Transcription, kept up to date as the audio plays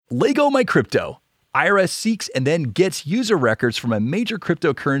Leggo My Crypto. IRS seeks and then gets user records from a major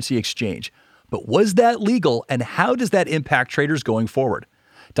cryptocurrency exchange. But was that legal, and how does that impact traders going forward?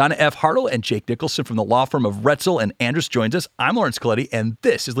 Donna F. Hartle and Jake Nicholson from the law firm of Retzel and Andrus joins us. I'm Lawrence Coletti, and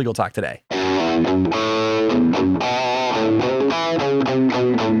this is Legal Talk Today.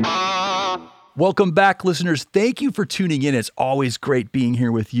 Welcome back, listeners. Thank you for tuning in. It's always great being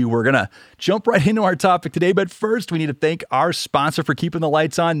here with you. We're going to jump right into our topic today, but first we need to thank our sponsor for keeping the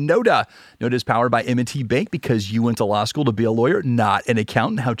lights on, Noda. Noda is powered by M&T Bank because you went to law school to be a lawyer, not an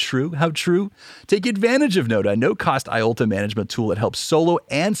accountant. How true, how true. Take advantage of Noda, a no-cost IOLTA management tool that helps solo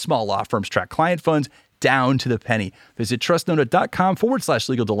and small law firms track client funds down to the penny. Visit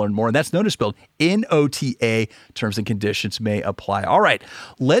trustnota.com/legal to learn more. And that's Nota spelled N-O-T-A. Terms and conditions may apply. All right,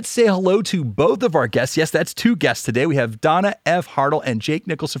 let's say hello to both of our guests. Yes, that's two guests today. We have Donna F. Hartle and Jake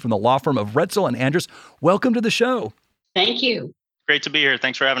Nicholson from the law firm of Retzel and Andrus. Welcome to the show. Thank you. Great to be here.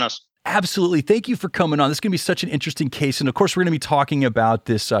 Thanks for having us. Absolutely. Thank you for coming on. This is going to be such an interesting case. And of course, we're going to be talking about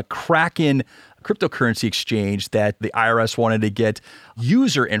this Kraken cryptocurrency exchange that the IRS wanted to get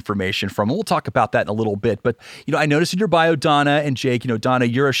user information from. And we'll talk about that in a little bit. But, I noticed in your bio, Donna and Jake, Donna,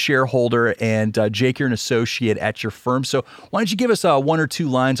 you're a shareholder, and Jake, you're an associate at your firm. So why don't you give us one or two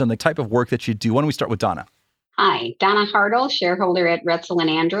lines on the type of work that you do? Why don't we start with Donna? Hi, Donna Hartle, shareholder at Retzel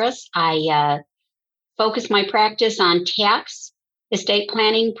and Andrus. I focus my practice on tax, estate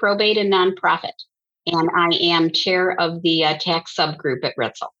planning, probate, and nonprofit. And I am chair of the tax subgroup at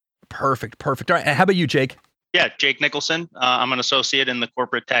Retzel. Perfect. All right. And how about you, Jake? Yeah, Jake Nicholson. I'm an associate in the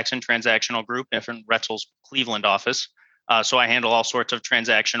corporate tax and transactional group in Retzel's Cleveland office. So I handle all sorts of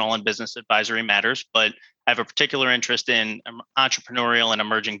transactional and business advisory matters, but I have a particular interest in entrepreneurial and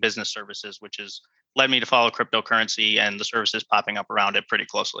emerging business services, which has led me to follow cryptocurrency and the services popping up around it pretty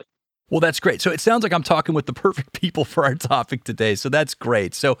closely. Well, that's great. So it sounds like I'm talking with the perfect people for our topic today. So that's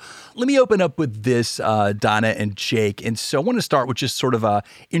great. So let me open up with this, Donna and Jake. And so I want to start with just sort of a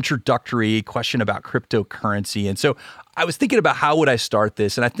introductory question about cryptocurrency. And so I was thinking about how would I start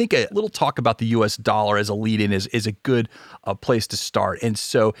this, and I think a little talk about the U.S. dollar as a lead-in is a good place to start. And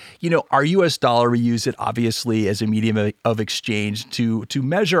so, our U.S. dollar, we use it obviously as a medium of exchange to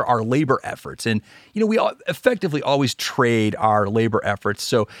measure our labor efforts. And, we effectively always trade our labor efforts.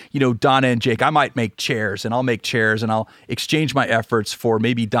 So, Donna and Jake, I might make chairs, and I'll make chairs, and I'll exchange my efforts for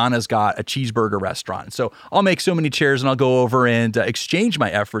maybe Donna's got a cheeseburger restaurant. So I'll make so many chairs, and I'll go over and exchange my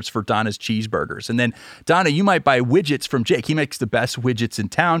efforts for Donna's cheeseburgers. And then, Donna, you might buy widgets from Jake. He makes the best widgets in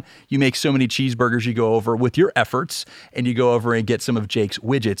town. You make so many cheeseburgers, you go over with your efforts and you go over and get some of Jake's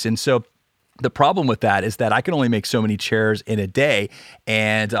widgets. And so the problem with that is that I can only make so many chairs in a day,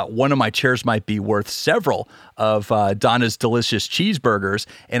 and one of my chairs might be worth several of Donna's delicious cheeseburgers,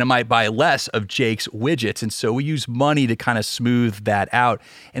 and I might buy less of Jake's widgets. And so we use money to kind of smooth that out.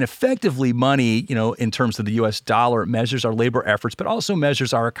 And effectively, money, in terms of the U.S. dollar, measures our labor efforts, but also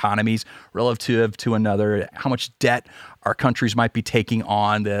measures our economies relative to another, how much debt our countries might be taking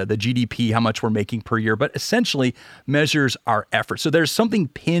on, the GDP, how much we're making per year, but essentially measures our efforts. So there's something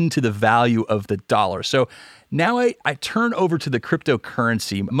pinned to the value of the dollar. So now I turn over to the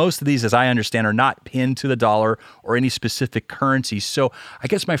cryptocurrency. Most of these, as I understand, are not pinned to the dollar or any specific currency. So I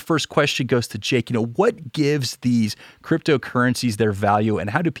guess my first question goes to Jake. What gives these cryptocurrencies their value,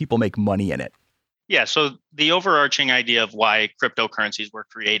 and how do people make money in it? Yeah, so the overarching idea of why cryptocurrencies were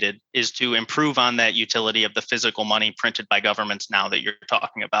created is to improve on that utility of the physical money printed by governments now that you're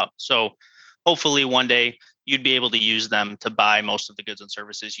talking about. So hopefully one day you'd be able to use them to buy most of the goods and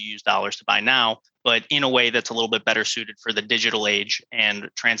services you use dollars to buy now, but in a way that's a little bit better suited for the digital age and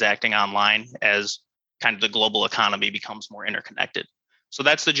transacting online as kind of the global economy becomes more interconnected. So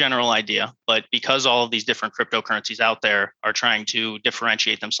that's the general idea. But because all of these different cryptocurrencies out there are trying to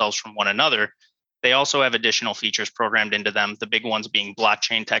differentiate themselves from one another, they also have additional features programmed into them, the big ones being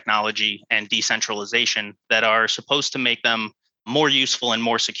blockchain technology and decentralization that are supposed to make them more useful and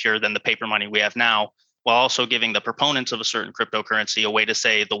more secure than the paper money we have now, while also giving the proponents of a certain cryptocurrency a way to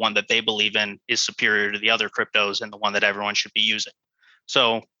say the one that they believe in is superior to the other cryptos and the one that everyone should be using.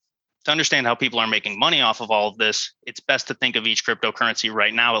 So to understand how people are making money off of all of this, it's best to think of each cryptocurrency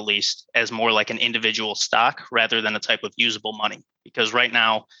right now, at least, as more like an individual stock rather than a type of usable money. Because right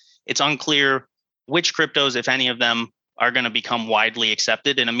now, it's unclear which cryptos, if any of them, are going to become widely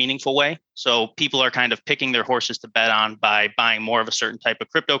accepted in a meaningful way. So people are kind of picking their horses to bet on by buying more of a certain type of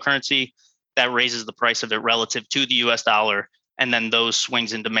cryptocurrency that raises the price of it relative to the US dollar. And then those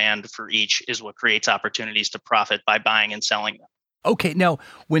swings in demand for each is what creates opportunities to profit by buying and selling them. Okay, now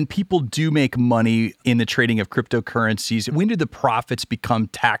when people do make money in the trading of cryptocurrencies, when do the profits become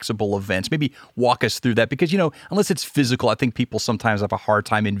taxable events? Maybe walk us through that because, unless it's physical, I think people sometimes have a hard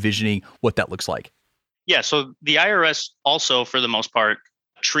time envisioning what that looks like. Yeah, so the IRS also, for the most part,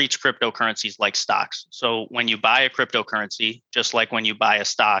 treats cryptocurrencies like stocks. So when you buy a cryptocurrency, just like when you buy a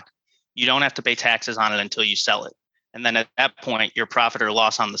stock, you don't have to pay taxes on it until you sell it. And then at that point, your profit or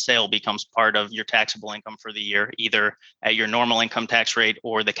loss on the sale becomes part of your taxable income for the year, either at your normal income tax rate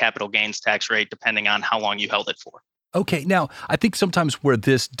or the capital gains tax rate, depending on how long you held it for. Okay, now I think sometimes where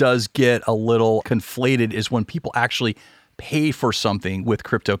this does get a little conflated is when people actually pay for something with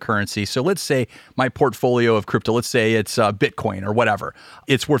cryptocurrency. So let's say my portfolio of crypto, let's say it's Bitcoin or whatever.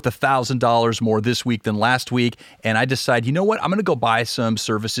 It's worth $1,000 more this week than last week. And I decide, you know what? I'm going to go buy some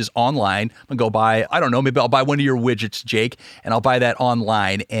services online. I'm going to go buy, I don't know, maybe I'll buy one of your widgets, Jake, and I'll buy that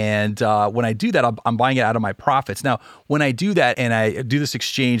online. And when I do that, I'm buying it out of my profits. Now, when I do that and I do this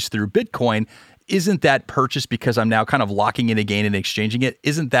exchange through Bitcoin, isn't that purchase because I'm now kind of locking in a gain and exchanging it?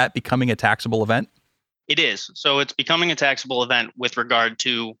 Isn't that becoming a taxable event? It is. So it's becoming a taxable event with regard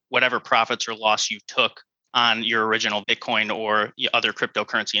to whatever profits or loss you took on your original Bitcoin or other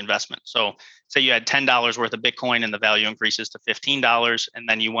cryptocurrency investment. So say you had $10 worth of Bitcoin and the value increases to $15, and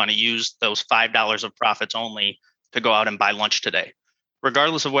then you want to use those $5 of profits only to go out and buy lunch today.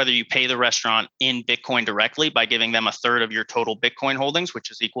 Regardless of whether you pay the restaurant in Bitcoin directly by giving them a third of your total Bitcoin holdings,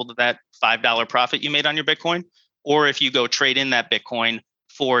 which is equal to that $5 profit you made on your Bitcoin, or if you go trade in that Bitcoin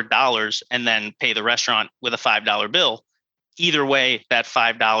 $4 and then pay the restaurant with a $5 bill, either way, that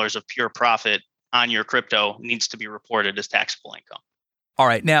 $5 of pure profit on your crypto needs to be reported as taxable income. All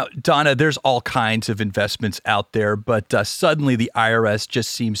right. Now, Donna, there's all kinds of investments out there, but suddenly the IRS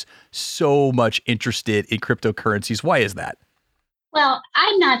just seems so much interested in cryptocurrencies. Why is that? Well,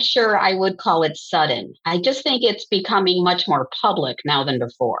 I'm not sure I would call it sudden. I just think it's becoming much more public now than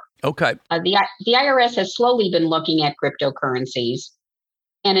before. Okay. The IRS has slowly been looking at cryptocurrencies,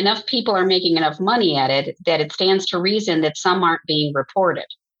 and enough people are making enough money at it that it stands to reason that some aren't being reported.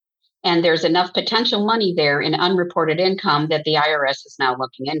 And there's enough potential money there in unreported income that the IRS is now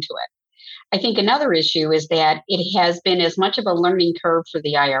looking into it. I think another issue is that it has been as much of a learning curve for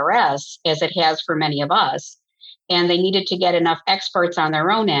the IRS as it has for many of us. And they needed to get enough experts on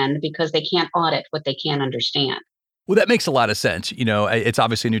their own end because they can't audit what they can't understand. Well, that makes a lot of sense. It's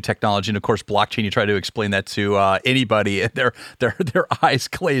obviously a new technology, and of course, blockchain. You try to explain that to anybody, and their eyes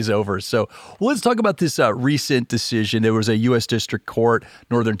glaze over. So, let's talk about this recent decision. There was a U.S. District Court,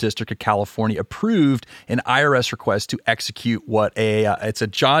 Northern District of California, approved an IRS request to execute what it's a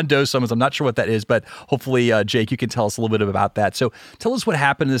John Doe summons. I'm not sure what that is, but hopefully, Jake, you can tell us a little bit about that. So, tell us what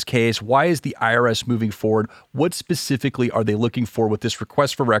happened in this case. Why is the IRS moving forward? What specifically are they looking for with this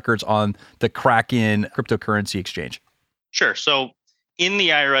request for records on the Kraken cryptocurrency exchange? Sure. So in the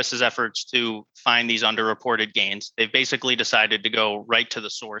IRS's efforts to find these underreported gains, they've basically decided to go right to the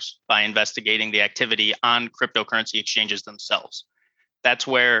source by investigating the activity on cryptocurrency exchanges themselves. That's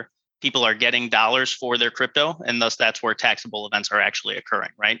where people are getting dollars for their crypto, and thus that's where taxable events are actually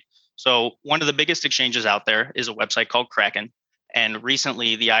occurring, right? So one of the biggest exchanges out there is a website called Kraken. And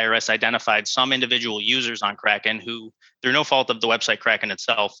recently, the IRS identified some individual users on Kraken who, through no fault of the website Kraken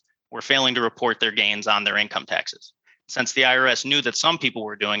itself, were failing to report their gains on their income taxes. Since the IRS knew that some people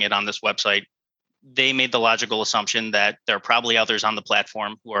were doing it on this website, they made the logical assumption that there are probably others on the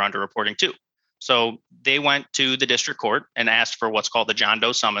platform who are underreporting too. So they went to the district court and asked for what's called the John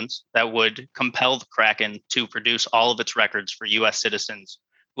Doe summons that would compel the Kraken to produce all of its records for U.S. citizens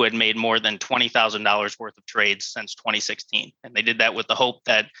who had made more than $20,000 worth of trades since 2016. And they did that with the hope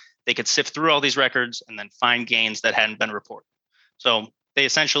that they could sift through all these records and then find gains that hadn't been reported. So they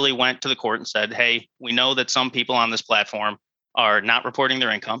essentially went to the court and said, hey, we know that some people on this platform are not reporting their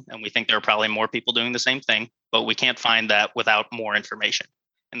income, and we think there are probably more people doing the same thing, but we can't find that without more information.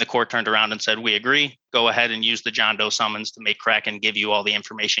 And the court turned around and said, we agree, go ahead and use the John Doe summons to make Kraken give you all the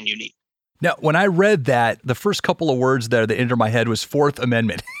information you need. Now, when I read that, the first couple of words there that entered my head was Fourth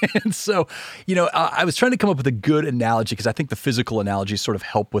Amendment. And so, I was trying to come up with a good analogy because I think the physical analogies sort of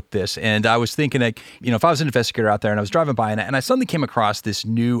help with this. And I was thinking, if I was an investigator out there and I was driving by and I suddenly came across this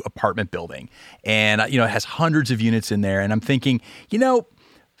new apartment building and, it has hundreds of units in there. And I'm thinking,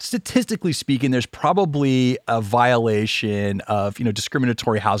 statistically speaking, there's probably a violation of,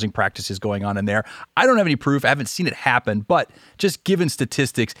 discriminatory housing practices going on in there. I don't have any proof. I haven't seen it happen, but just given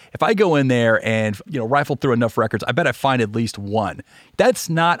statistics, if I go in there and, rifle through enough records, I bet I find at least one. That's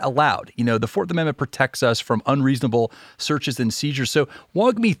not allowed. The Fourth Amendment protects us from unreasonable searches and seizures. So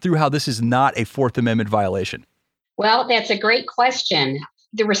walk me through how this is not a Fourth Amendment violation. Well, that's a great question.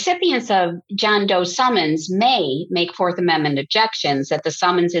 the recipients of John Doe summons may make Fourth Amendment objections that the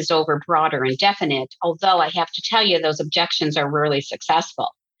summons is overbroad or indefinite, although I have to tell you those objections are rarely successful.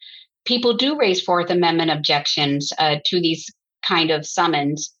 People do raise Fourth Amendment objections to these kind of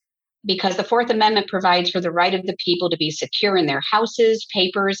summons because the Fourth Amendment provides for the right of the people to be secure in their houses,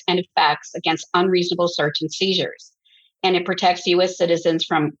 papers, and effects against unreasonable search and seizures. And it protects U.S. citizens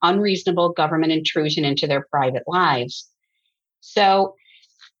from unreasonable government intrusion into their private lives. So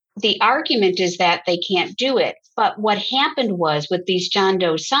the argument is that they can't do it. But what happened was with these John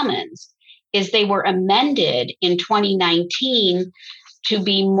Doe summons is they were amended in 2019 to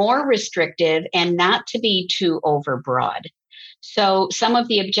be more restrictive and not to be too overbroad. So some of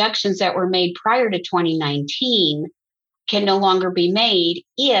the objections that were made prior to 2019 can no longer be made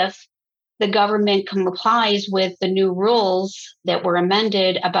if the government complies with the new rules that were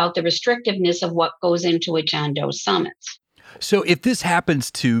amended about the restrictiveness of what goes into a John Doe summons. So if this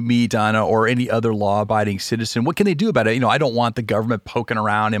happens to me, Donna, or any other law-abiding citizen, what can they do about it? I don't want the government poking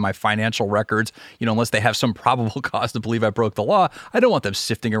around in my financial records, unless they have some probable cause to believe I broke the law. I don't want them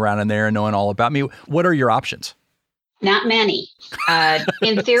sifting around in there and knowing all about me. What are your options? Not many.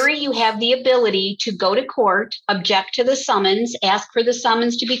 In theory, you have the ability to go to court, object to the summons, ask for the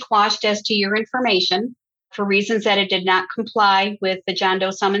summons to be quashed as to your information for reasons that it did not comply with the John Doe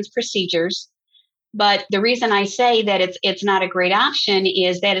summons procedures. But the reason I say that it's not a great option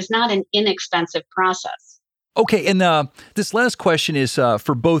is that it's not an inexpensive process. Okay, and this last question is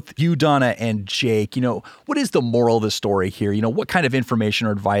for both you, Donna, and Jake. What is the moral of the story here? What kind of information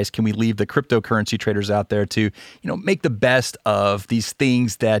or advice can we leave the cryptocurrency traders out there to, make the best of these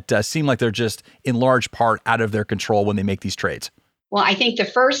things that seem like they're just in large part out of their control when they make these trades? Well, I think the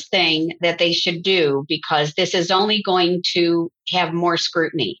first thing that they should do, because this is only going to have more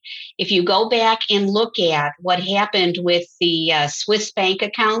scrutiny, if you go back and look at what happened with the Swiss bank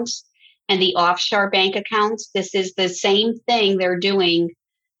accounts and the offshore bank accounts, this is the same thing they're doing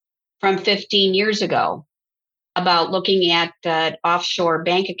from 15 years ago about looking at offshore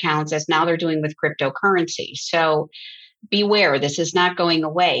bank accounts as now they're doing with cryptocurrency. So beware, this is not going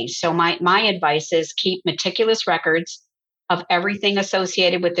away. So my advice is keep meticulous records of everything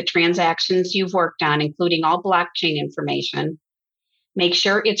associated with the transactions you've worked on, including all blockchain information. Make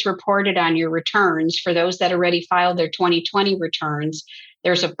sure it's reported on your returns. For those that already filed their 2020 returns,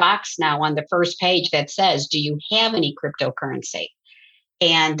 there's a box now on the first page that says, do you have any cryptocurrency?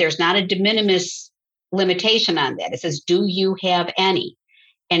 And there's not a de minimis limitation on that. It says, do you have any?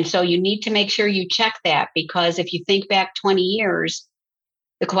 And so you need to make sure you check that, because if you think back 20 years,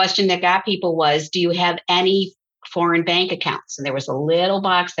 the question that got people was, do you have any foreign bank accounts? And there was a little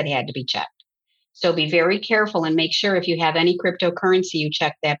box that had to be checked. So be very careful and make sure if you have any cryptocurrency, you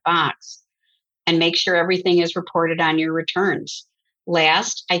check that box and make sure everything is reported on your returns.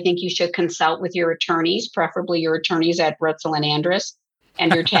 Last, I think you should consult with your attorneys, preferably your attorneys at Retzel and Andrus,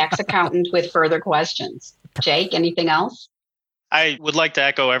 and your tax accountant with further questions. Jake, anything else? I would like to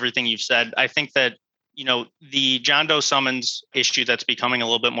echo everything you've said. I think that the John Doe summons issue that's becoming a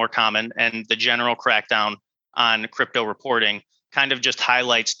little bit more common and the general crackdown on crypto reporting kind of just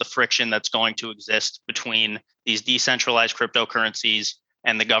highlights the friction that's going to exist between these decentralized cryptocurrencies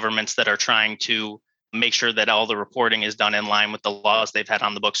and the governments that are trying to make sure that all the reporting is done in line with the laws they've had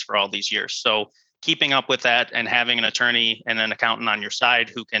on the books for all these years. So keeping up with that and having an attorney and an accountant on your side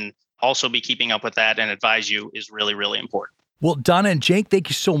who can also be keeping up with that and advise you is really, really important. Well, Donna and Jake, thank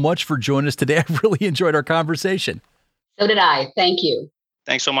you so much for joining us today. I really enjoyed our conversation. So did I. Thank you.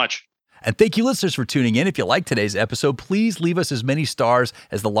 Thanks so much. And thank you, listeners, for tuning in. If you like today's episode, please leave us as many stars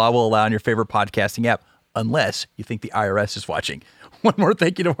as the law will allow in your favorite podcasting app, unless you think the IRS is watching. One more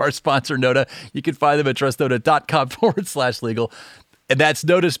thank you to our sponsor, Nota. You can find them at trustnota.com/legal. And that's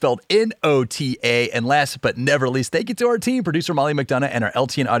Nota spelled Nota. And last but never least, thank you to our team, producer Molly McDonough and our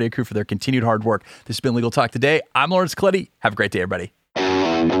LTN audio crew for their continued hard work. This has been Legal Talk Today. I'm Lawrence Coletti. Have a great day, everybody.